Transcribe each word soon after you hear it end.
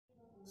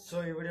So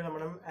ఈ వీడియోలో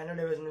మనం ఆండ్రాయిడ్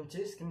డివైస్ నుంచి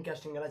స్క్రీన్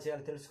కాస్టింగ్ ఎలా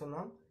చేయాలో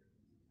తెలుసుకుందాం.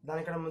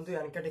 దానికన్నా ముందు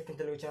ఎన్కటెక్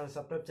తెలుగు ఛానల్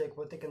సబ్స్క్రైబ్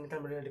చేయకపోతే కింద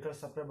కనబడే రెడ్ కలర్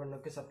సబ్స్క్రైబ్ బటన్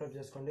నొక్కి సబ్స్క్రైబ్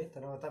చేసుకోండి.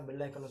 తర్వాత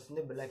బెల్ ఐకాన్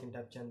వస్తుంది, బెల్ ఐకాన్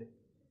ట్యాప్ చేయండి.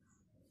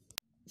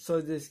 సో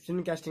ఇది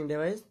స్క్రీన్ కాస్టింగ్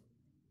డివైస్.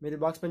 మీరు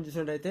బాక్స్ పైన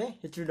చూసినట్టయితే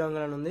హెచ్డి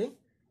డోంగల్ అని ఉంది,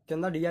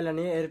 కింద డిఎల్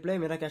అని ఎయిర్ ప్లే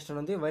మిరా కాస్ట్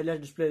అని ఉంది,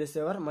 wireless display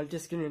receiver, multi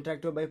screen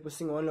interactive by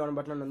pushing only one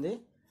button అని ఉంది.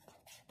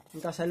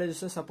 ఇంకా సైడ్లో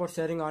చూస్తే support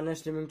sharing online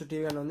streaming to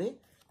TV అని ఉంది.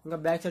 ఇంకా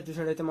బ్యాక్ సైడ్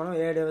చూసినట్టయితే మనం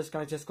ఏ డివైస్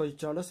కనెక్ట్ చేసుకోవచ్చు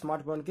ఇచ్చినాడు,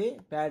 స్మార్ట్ ఫోన్కి,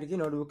 ప్యాడ్కి,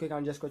 నోట్బుక్కి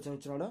కనెక్ట్ చేసుకోవచ్చు అని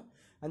ఇచ్చినాడు.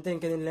 అంతే,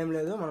 ఇంకా దీనిలో ఏం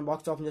లేదు. మనం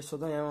బాక్స్ ఓపెన్ చేసి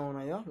చూద్దాం ఏమేమి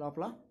ఉన్నాయో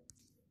లోపల.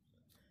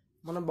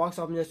 మనం బాక్స్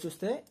ఓపెన్ చేసి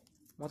చూస్తే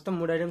మొత్తం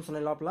 3 ఐటమ్స్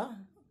ఉన్నాయి లోపల.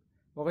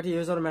 ఒకటి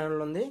యూజర్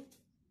మాన్యువల్ ఉంది,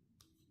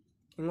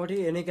 ఇంకోటి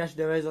ఎనీ క్యాష్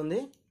డివైస్ ఉంది,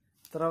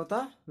 తర్వాత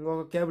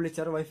ఇంకొక కేబుల్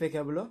ఇచ్చారు, వైఫై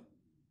కేబుల్.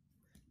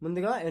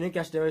 ముందుగా ఎనీ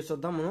క్యాష్ డివైస్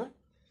చూద్దాం మనం.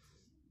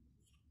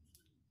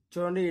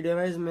 చూడండి, ఈ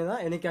డివైస్ మీద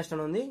ఎనీ క్యాష్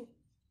అని ఉంది.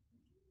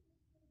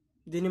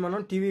 దీన్ని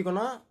మనం టీవీ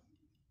కొన్న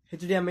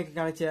హెచ్డిఎంఐకి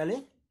కనెక్ట్ చేయాలి.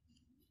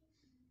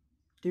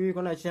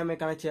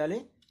 కనెక్ట్ చేయాలి.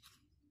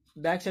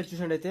 బ్యాక్ సైడ్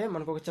చూసినట్టయితే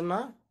మనకు ఒక చిన్న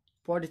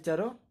పోర్ట్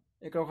ఇచ్చారు,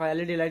 ఇక్కడ ఒక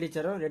ఎల్ఈడి లైట్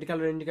ఇచ్చారు, రెడ్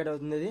కలర్ ఇండికేట్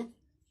అవుతుంది. ఇది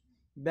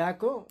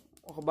బ్యాక్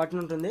ఒక బటన్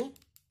ఉంటుంది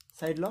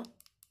సైడ్లో,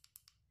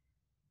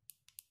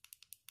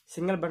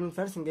 సింగిల్ బటన్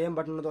ఫ్రెండ్స్, ఇంకేం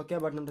బటన్ ఉంటుంది, ఒకే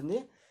బటన్ ఉంటుంది.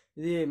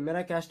 ఇది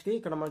మిరా క్యాస్ట్కి.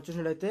 ఇక్కడ మనం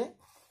చూసినట్టయితే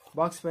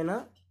బాక్స్ పైన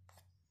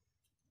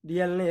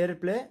డిఎల్ని ఎయిర్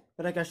ప్లే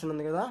మిరా క్యాస్ట్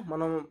ఉంది కదా,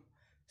 మనం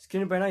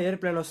స్క్రీన్ పైన ఎయిర్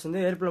ప్లేన్ వస్తుంది,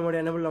 ఎయిర్ ప్లే మోడ్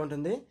ఎనేబుల్లో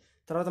ఉంటుంది.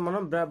 తర్వాత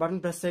మనం బటన్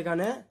ప్రెస్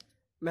చేయగానే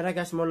మిరా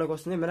క్యాస్ట్ మోడ్లోకి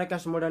వస్తుంది. మిరా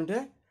క్యాస్ట్ మోడ్ అంటే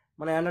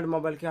మన ఆండ్రాయిడ్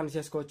మొబైల్కి కనెక్ట్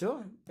చేసుకోవచ్చు.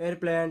 ఎయిర్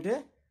ప్లే అంటే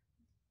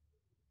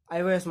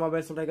ఐఓఎస్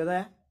మొబైల్స్ ఉంటాయి కదా,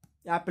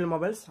 యాపిల్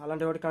మొబైల్స్,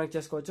 అలాంటి వాటి కనెక్ట్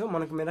చేసుకోవచ్చు.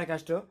 మనకు మిరా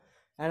క్యాస్ట్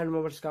ఆండ్రాయిడ్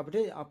మొబైల్స్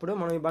కాబట్టి అప్పుడు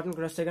మనం ఈ బటన్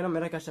ప్రెస్ చేయగానే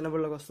మిరా క్యాస్ట్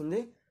ఎనేబుల్లోకి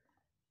వస్తుంది.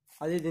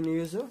 అది దీని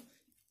యూజ్.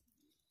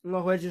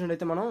 ఇంకొక వైర్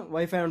చూసినట్టయితే మనం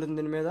వైఫై ఉంటుంది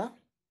దీని మీద.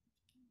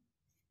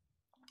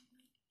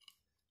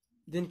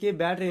 దీనికి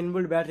బ్యాటరీ,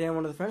 ఇన్బుల్ట్ బ్యాటరీ ఏమి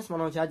ఉండదు ఫ్రెండ్స్,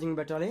 మనం ఛార్జింగ్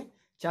పెట్టాలి.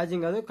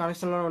 ఛార్జింగ్ కాదు,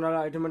 కనెక్షన్లో ఉండాలి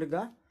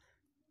ఆటోమేటిక్గా.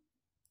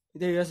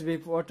 ఇదే యూఎస్బి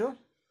పోర్టు,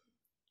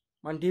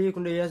 మన టీవీకి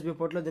ఉండే యూఎస్బి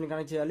పోర్ట్లో దీన్ని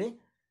కనెక్ట్ చేయాలి.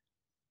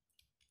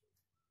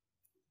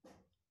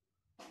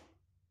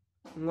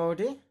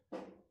 ఇంకొకటి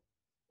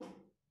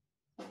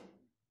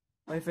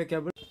వైఫై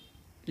కేబుల్.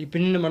 ఈ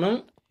పిన్ని మనం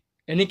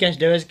ఎనీ క్యాష్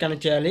డివైస్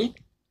కనెక్ట్ చేయాలి.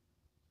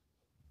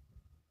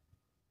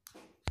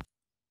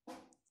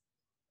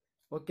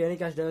 Okay, any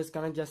cash device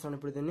connect చేస్తాను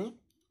ఇప్పుడు దీన్ని.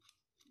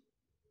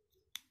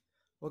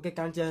 ఓకే,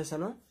 కనెక్ట్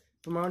చేసేస్తాను.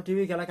 ఇప్పుడు మనం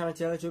టీవీకి ఎలా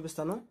కనెక్ట్ చేయాలో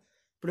చూపిస్తాను.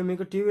 ఇప్పుడు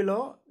మీకు టీవీలో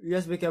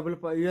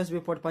యూఎస్బి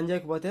పోర్ట్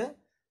పనిచేయకపోతే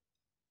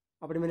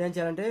అప్పుడు మీరు ఏం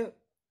చేయాలంటే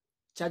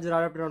ఛార్జర్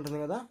అడాప్టర్ ఉంటుంది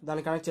కదా,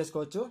 దాన్ని కనెక్ట్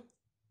చేసుకోవచ్చు.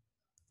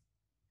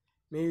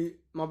 మీ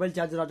మొబైల్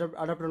ఛార్జర్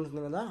అడాప్టర్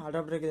ఉంటుంది కదా,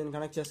 అడాప్టర్కి దీన్ని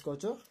కనెక్ట్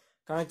చేసుకోవచ్చు.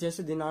 కనెక్ట్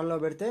చేసి దీన్ని ఆన్లో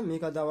పెడితే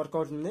మీకు అది వర్క్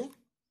అవుతుంది.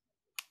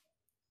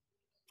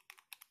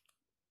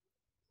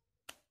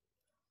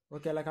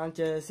 ఓకే, అలా కనెక్ట్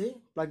చేసి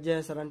ప్లగ్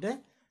చేసేసారంటే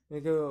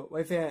మీకు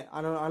వైఫై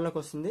ఆన్లోకి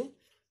వస్తుంది.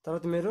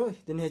 తర్వాత మీరు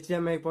దీన్ని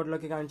హెచ్డిఎంఐ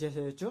పోర్ట్లోకి కనెక్ట్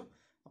చేసేయచ్చు.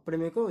 అప్పుడు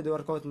మీకు ఇది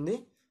వర్క్ అవుతుంది.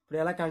 ఇప్పుడు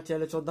ఎలా కనెక్ట్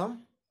చేయాలో చూద్దాం.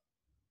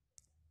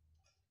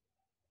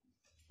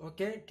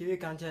 ఓకే, టీవీ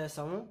కనెక్ట్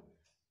చేసేస్తాము.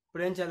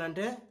 ఇప్పుడు ఏం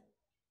చేయాలంటే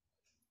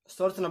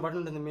సోర్స్ అన్న బటన్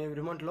ఉంటుంది మీ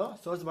రిమోట్లో,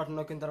 సోర్స్ బటన్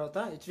నొక్కిన తర్వాత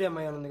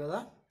హెచ్డిఎంఐ అని ఉంది కదా,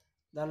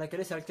 దానిలోకి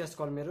వెళ్ళి సెలెక్ట్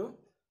చేసుకోవాలి మీరు.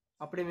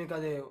 అప్పుడే మీకు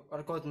అది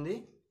వర్క్ అవుతుంది.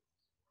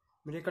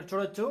 మీరు ఇక్కడ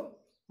చూడొచ్చు,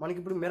 మనకి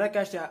ఇప్పుడు మిరా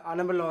క్యాస్ట్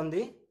అనేబుల్లో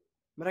ఉంది,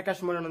 మిరా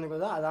క్యాస్ట్ మోడ్ అని ఉంది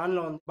కదా, అది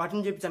ఆన్లో ఉంది.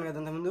 బటన్ చూపించాను కదా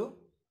అంతకుముందు,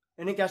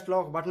 ఎనీ క్యాస్ట్లో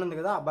ఒక బటన్ ఉంది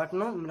కదా, ఆ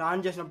బటన్ మీరు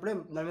ఆన్ చేసినప్పుడే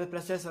దాని మీద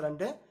ప్రెస్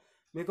చేస్తారంటే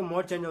మీకు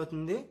మోడ్ చేంజ్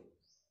అవుతుంది.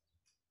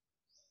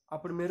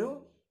 అప్పుడు మీరు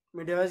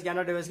మీ డివైస్కి,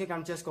 ఆండ్రాయిడ్ డివైస్కి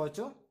కనెక్ట్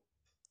చేసుకోవచ్చు.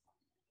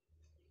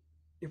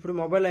 ఇప్పుడు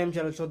మొబైల్లో ఏం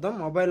చేయాలో చూద్దాం.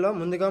 మొబైల్లో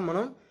ముందుగా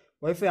మనం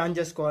వైఫై ఆన్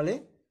చేసుకోవాలి.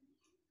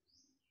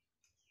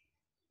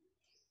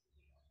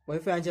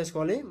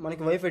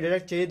 మనకి వైఫై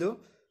డిటెక్ట్ చేయదు.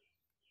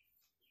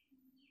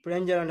 ఇప్పుడు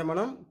ఏం చేయాలంటే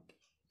మనం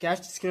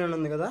క్యాస్ట్ స్క్రీన్ అని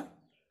ఉంది కదా,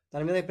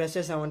 దాని మీద ప్రెస్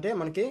చేసామంటే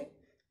మనకి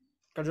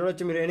ఇక్కడ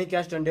చూడవచ్చు, మీరు ఎనీ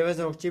క్యాస్ట్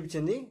డివైస్ ఒకటి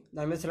చూపించింది,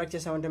 దాని మీద సెలెక్ట్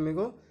చేసామంటే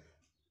మీకు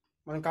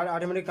మనకి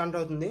ఆటోమేటిక్ కనెక్ట్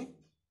అవుతుంది.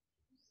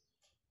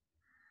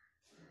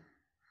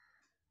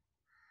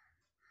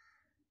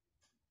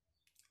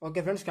 ఓకే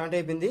ఫ్రెండ్స్, కనెక్ట్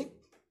అయిపోయింది.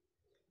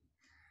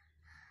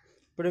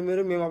 ఇప్పుడు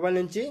మీరు మీ మొబైల్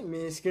నుంచి మీ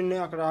స్క్రీన్ని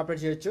అక్కడ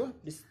ఆపరేట్ చేయొచ్చు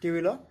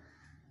టీవీలో.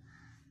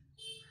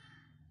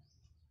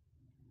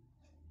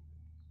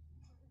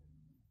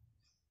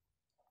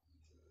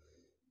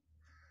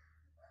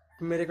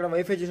 మీరు ఇక్కడ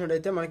వైఫై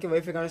చూసినట్టయితే మనకి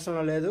వైఫై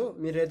కనెక్షన్లో లేదు.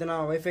 మీరు ఏదైనా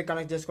వైఫై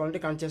కనెక్ట్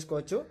చేసుకోవాలంటే కనెక్ట్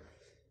చేసుకోవచ్చు.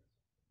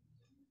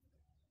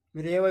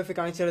 మీరు ఏ వైఫై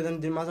కనెక్ట్ చేయలేదని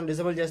దీన్ని మాత్రం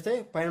డిజేబుల్ చేస్తే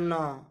పైన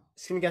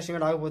స్క్రీన్ క్యాస్టింగ్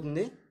కూడా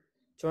ఆగిపోతుంది.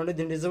 చూడండి,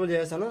 దీన్ని డిజేబుల్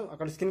చేశాను,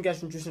 అక్కడ స్క్రీన్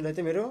క్యాస్టింగ్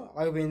చూసినట్టయితే మీరు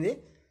ఆగిపోయింది.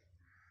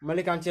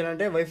 మళ్ళీ కనెక్ట్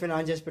చేయాలంటే వైఫైని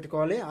ఆన్ చేసి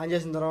పెట్టుకోవాలి. ఆన్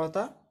చేసిన తర్వాత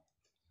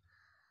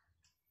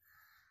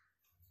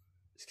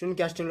స్క్రీన్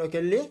క్యాస్టింగ్లోకి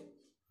వెళ్ళి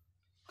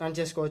కనెక్ట్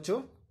చేసుకోవచ్చు.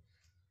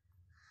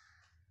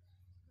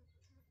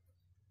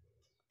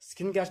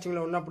 స్క్రీన్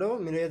క్యాస్టింగ్లో ఉన్నప్పుడు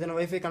మీరు ఏదైనా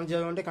వైఫై కనెక్ట్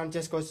చేయాలంటే కనెక్ట్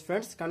చేసుకోవచ్చు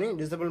ఫ్రెండ్స్, కానీ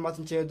డిజేబుల్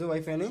మాత్రం చేయొద్దు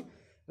వైఫైని.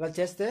 ఇలా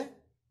చేస్తే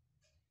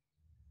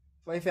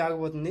వైఫై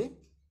ఆగిపోతుంది.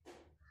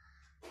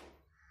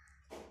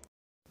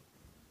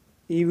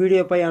 ఈ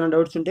వీడియోపై ఏమైనా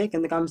డౌట్స్ ఉంటే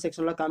కింద కామెంట్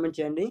సెక్షన్లో కామెంట్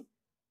చేయండి.